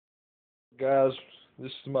Guys, this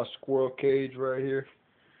is my squirrel cage right here.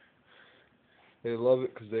 They love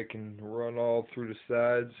it because they can run all through the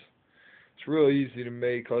sides. It's real easy to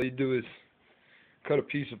make. All you do is cut a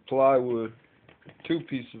piece of plywood, 2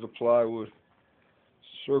 pieces of plywood,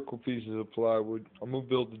 circle pieces of plywood. I'm going to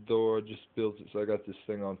build the door. I just built it, so I got this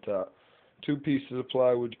thing on top. 2 pieces of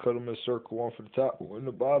plywood, cut them in a circle, one for the top, one in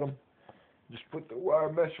the bottom. Just put the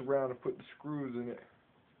wire mesh around and put the screws in it.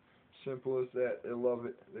 Simple as that. They love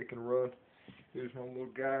it. They can run. Here's my little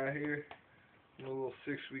guy here. My little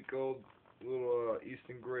 6-week-old little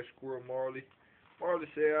Eastern Gray Squirrel, Marley. Marley,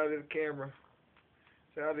 say hi to the camera.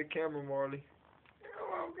 Say hi to the camera, Marley.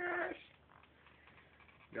 Hello, guys.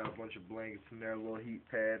 Got a bunch of blankets in there, a little heat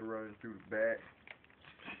pad running through the back.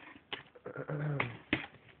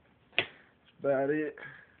 That's about it.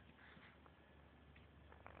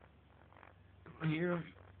 Here.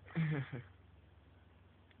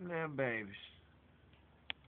 Now, babies.